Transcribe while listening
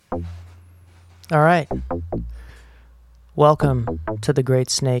All right. Welcome to the Great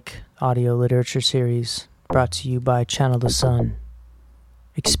Snake audio literature series brought to you by Channel the Sun.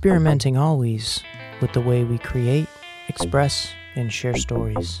 Experimenting always with the way we create, express, and share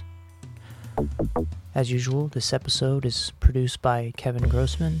stories. As usual, this episode is produced by Kevin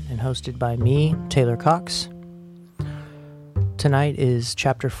Grossman and hosted by me, Taylor Cox. Tonight is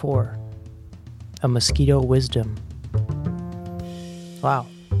Chapter 4, A Mosquito Wisdom. Wow.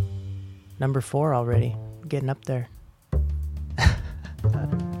 Number 4 already. Getting up there. I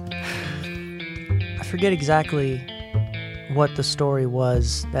forget exactly what the story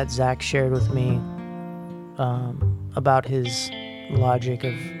was that Zach shared with me about his logic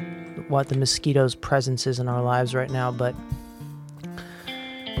of what the mosquito's presence is in our lives right now, but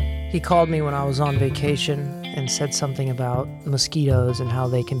he called me when I was on vacation and said something about mosquitoes and how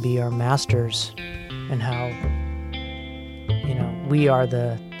they can be our masters and how, we are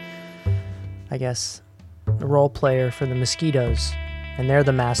the role player for the mosquitoes and they're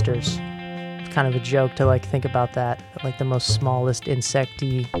the masters. It's kind of a joke to think about that, like the most smallest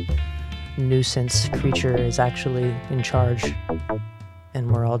insecty nuisance creature is actually in charge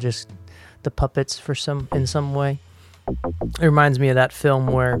and we're all just the puppets in some way. It reminds me of that film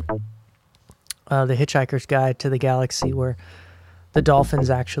where The Hitchhiker's Guide to the Galaxy, where the dolphins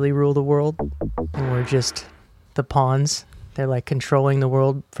actually rule the world and we're just the pawns. They're controlling the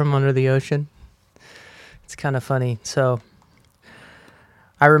world from under the ocean. It's kind of funny. So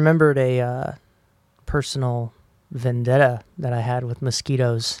I remembered a personal vendetta that I had with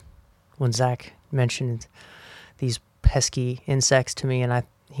mosquitoes when Zach mentioned these pesky insects to me, and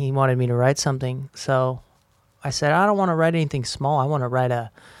he wanted me to write something. So I said, I don't want to write anything small. I want to write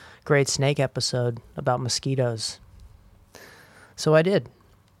a Great Snake episode about mosquitoes. So I did.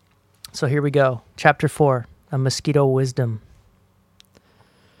 So here we go. Chapter 4, A Mosquito Wisdom.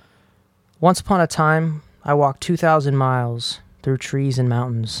 Once upon a time, I walked 2,000 miles through trees and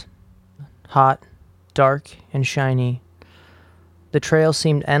mountains. Hot, dark, and shiny. The trail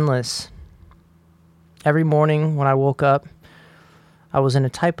seemed endless. Every morning when I woke up, I was in a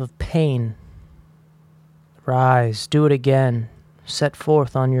type of pain. Rise, do it again. Set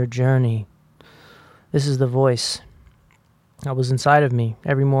forth on your journey. This is the voice that was inside of me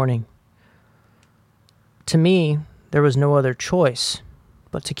every morning. To me, there was no other choice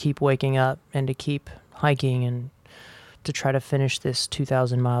but to keep waking up and to keep hiking and to try to finish this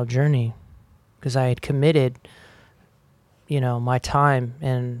 2,000-mile journey, because I had committed, my time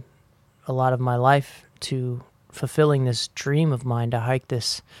and a lot of my life to fulfilling this dream of mine to hike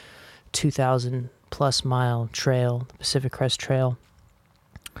this 2,000-plus mile trail, the Pacific Crest Trail.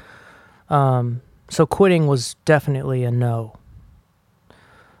 So quitting was definitely a no.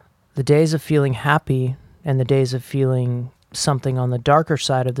 The days of feeling happy and the days of feeling something on the darker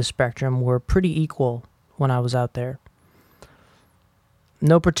side of the spectrum were pretty equal when I was out there.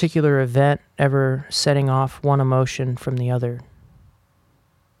 No particular event ever setting off one emotion from the other.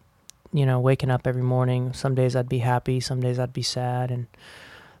 Waking up every morning, some days I'd be happy, some days I'd be sad, and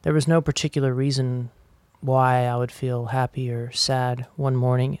there was no particular reason why I would feel happy or sad one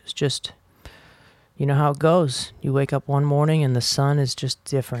morning. It was just, how it goes. You wake up one morning and the sun is just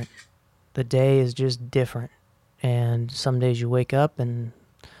different. The day is just different. And some days you wake up and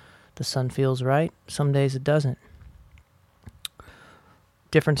the sun feels right. Some days it doesn't.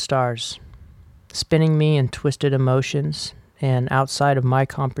 Different stars, spinning me in twisted emotions and outside of my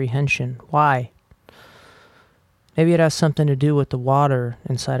comprehension. Why? Maybe it has something to do with the water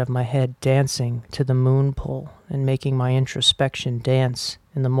inside of my head dancing to the moon pull and making my introspection dance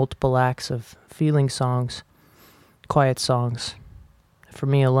in the multiple acts of feeling songs, quiet songs, for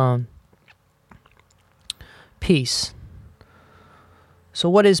me alone. Peace. So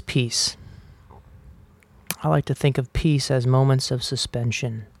what is peace? I like to think of peace as moments of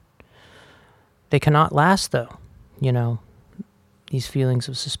suspension. They cannot last, though, these feelings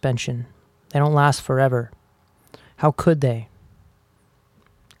of suspension. They don't last forever. How could they?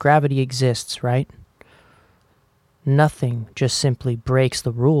 Gravity exists, right? Nothing just simply breaks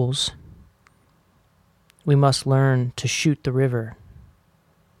the rules. We must learn to shoot the river.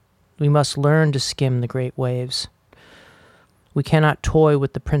 We must learn to skim the great waves. We cannot toy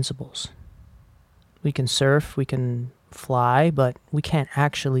with the principles. We can surf, we can fly, but we can't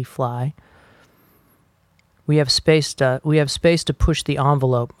actually fly. We have space to push the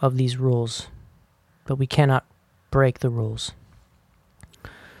envelope of these rules, but we cannot break the rules.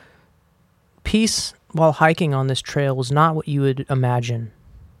 Peace while hiking on this trail was not what you would imagine.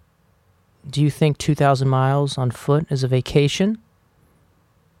 Do you think 2,000 miles on foot is a vacation?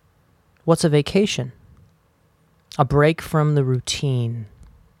 What's a vacation? A break from the routine.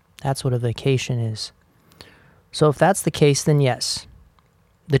 That's what a vacation is. So if that's the case, then yes,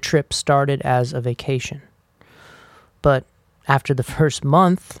 the trip started as a vacation. But after the first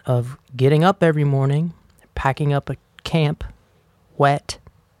month of getting up every morning, packing up a camp, wet,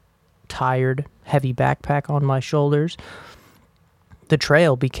 tired, heavy backpack on my shoulders, the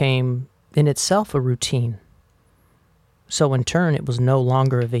trail became in itself a routine. So in turn, it was no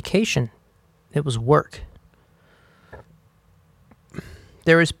longer a vacation. It was work.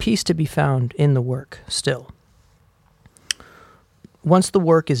 There is peace to be found in the work still. Once the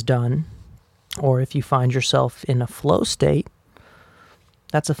work is done, or if you find yourself in a flow state,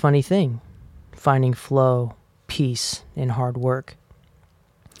 that's a funny thing, finding flow, peace in hard work.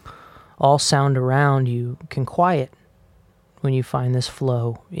 All sound around you can quiet when you find this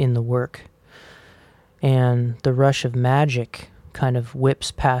flow in the work. And the rush of magic kind of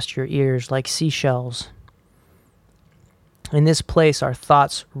whips past your ears like seashells. In this place, our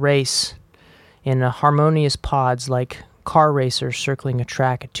thoughts race in harmonious pods like car racers circling a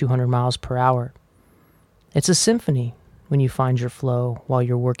track at 200 miles per hour. It's a symphony when you find your flow while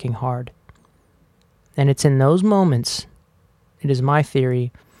you're working hard. And it's in those moments, it is my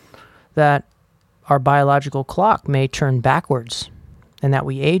theory, that our biological clock may turn backwards and that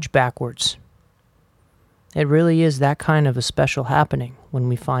we age backwards. It really is that kind of a special happening when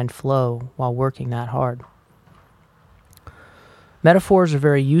we find flow while working that hard. Metaphors are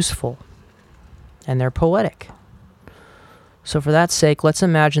very useful, and they're poetic. So for that sake, let's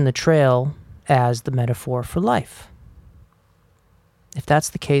imagine the trail as the metaphor for life. If that's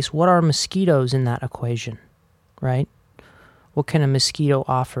the case, what are mosquitoes in that equation, right? What can a mosquito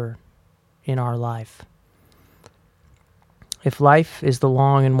offer in our life? If life is the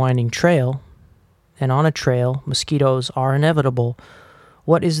long and winding trail, and on a trail, mosquitoes are inevitable,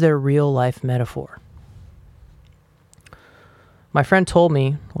 what is their real-life metaphor? My friend told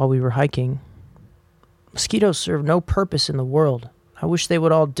me while we were hiking, mosquitoes serve no purpose in the world. I wish they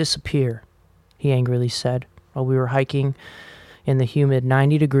would all disappear, he angrily said while we were hiking in the humid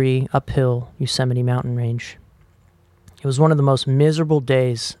 90-degree uphill Yosemite mountain range. It was one of the most miserable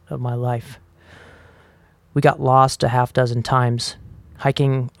days of my life. We got lost a half dozen times,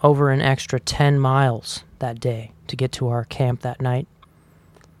 hiking over an extra 10 miles that day to get to our camp that night.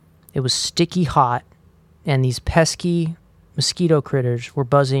 It was sticky hot, and these pesky mosquito critters were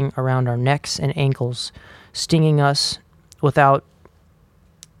buzzing around our necks and ankles, stinging us without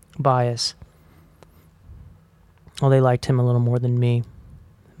bias. Well, they liked him a little more than me.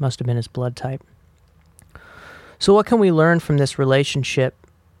 Must have been his blood type. So what can we learn from this relationship,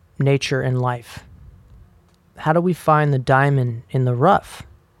 nature and life? How do we find the diamond in the rough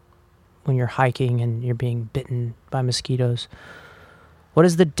when you're hiking and you're being bitten by mosquitoes? What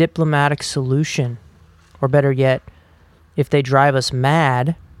is the diplomatic solution? Or better yet, if they drive us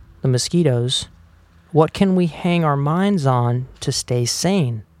mad, the mosquitoes, what can we hang our minds on to stay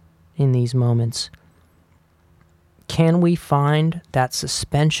sane in these moments? Can we find that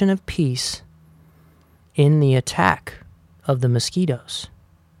suspension of peace in the attack of the mosquitoes?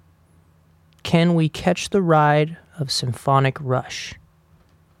 Can we catch the ride of symphonic rush?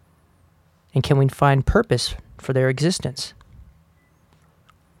 And can we find purpose for their existence?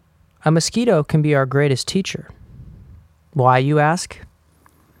 A mosquito can be our greatest teacher. Why, you ask?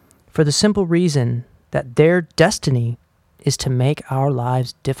 For the simple reason that their destiny is to make our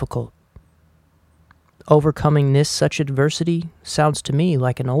lives difficult. Overcoming such adversity sounds to me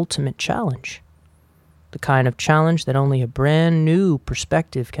like an ultimate challenge, the kind of challenge that only a brand new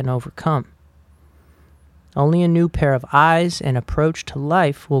perspective can overcome. Only a new pair of eyes and approach to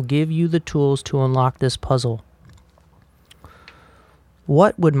life will give you the tools to unlock this puzzle.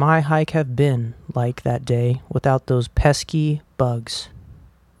 What would my hike have been like that day without those pesky bugs?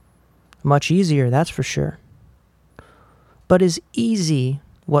 Much easier, that's for sure. But is easy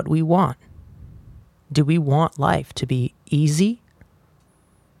what we want? Do we want life to be easy?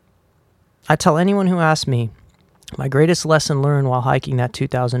 I tell anyone who asks me, my greatest lesson learned while hiking that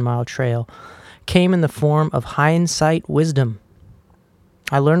 2,000-mile trail came in the form of hindsight wisdom.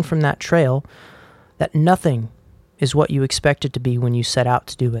 I learned from that trail that nothing is what you expect it to be when you set out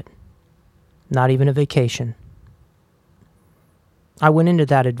to do it. Not even a vacation. I went into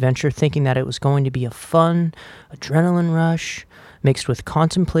that adventure thinking that it was going to be a fun adrenaline rush mixed with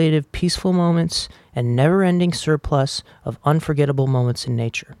contemplative, peaceful moments and never-ending surplus of unforgettable moments in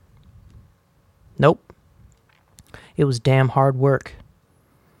nature. Nope. It was damn hard work.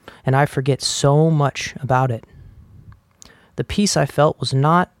 And I forget so much about it. The peace I felt was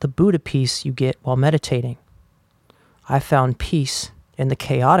not the Buddha peace you get while meditating. I found peace in the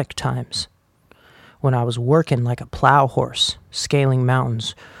chaotic times when I was working like a plow horse, scaling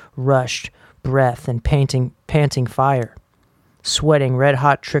mountains, rushed breath and panting fire, sweating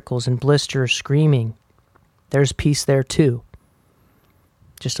red-hot trickles and blisters, screaming. There's peace there too,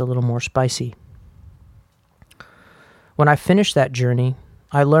 just a little more spicy. When I finished that journey,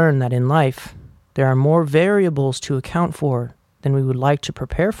 I learned that in life, there are more variables to account for than we would like to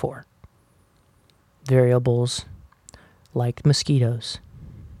prepare for. Variables like mosquitoes.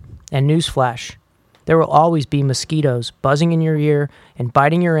 And newsflash, there will always be mosquitoes buzzing in your ear and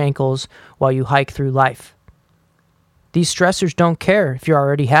biting your ankles while you hike through life. These stressors don't care if you're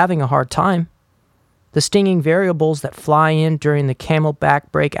already having a hard time. The stinging variables that fly in during the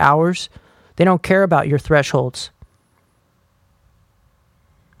camelback break hours, they don't care about your thresholds.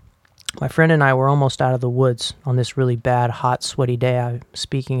 My friend and I were almost out of the woods on this really bad, hot, sweaty day I'm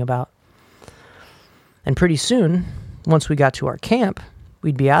speaking about. And pretty soon, once we got to our camp,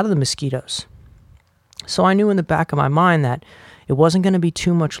 we'd be out of the mosquitoes. So I knew in the back of my mind that it wasn't going to be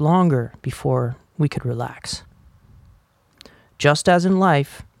too much longer before we could relax. Just as in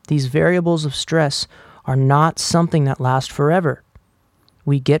life, these variables of stress are not something that last forever.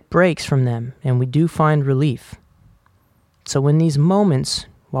 We get breaks from them, and we do find relief. So in these moments,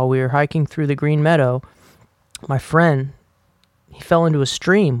 while we were hiking through the green meadow, my friend, he fell into a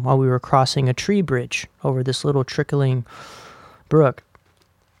stream while we were crossing a tree bridge over this little trickling brook.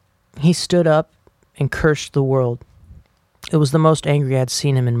 He stood up and cursed the world. It was the most angry I'd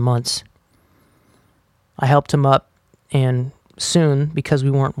seen him in months. I helped him up, and soon, because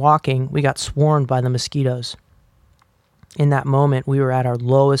we weren't walking, we got swarmed by the mosquitoes. In that moment, we were at our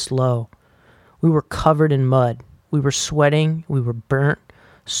lowest low. We were covered in mud. We were sweating. We were burnt,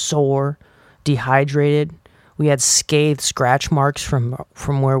 sore, dehydrated. We had scathed scratch marks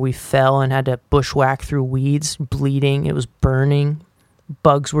from where we fell and had to bushwhack through weeds, bleeding. It was burning.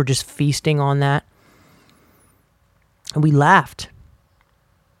 Bugs were just feasting on that. And we laughed.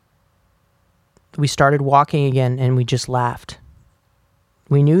 We started walking again, and we just laughed.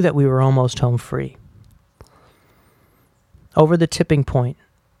 We knew that we were almost home free. Over the tipping point,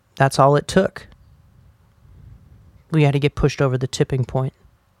 that's all it took. We had to get pushed over the tipping point,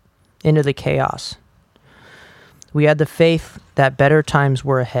 into the chaos. We had the faith that better times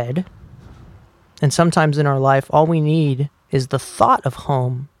were ahead. And sometimes in our life, all we need is the thought of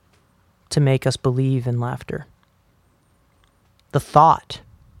home to make us believe in laughter. The thought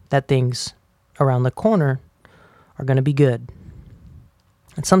that things around the corner are going to be good.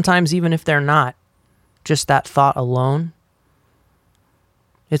 And sometimes even if they're not, just that thought alone,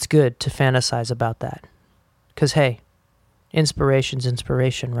 it's good to fantasize about that. Because, hey, inspiration's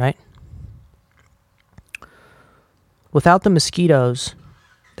inspiration, right? Without the mosquitoes,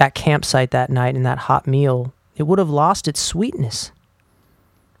 that campsite that night and that hot meal, it would have lost its sweetness.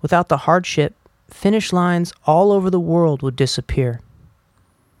 Without the hardship, finish lines all over the world would disappear.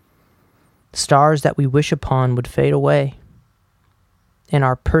 Stars that we wish upon would fade away, and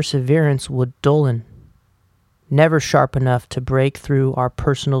our perseverance would dullen, never sharp enough to break through our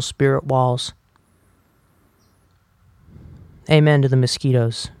personal spirit walls. Amen to the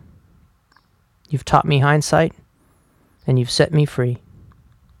mosquitoes. You've taught me hindsight, and you've set me free.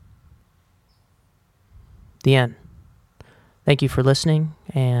 The end. Thank you for listening,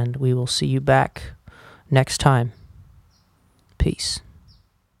 and we will see you back next time. Peace.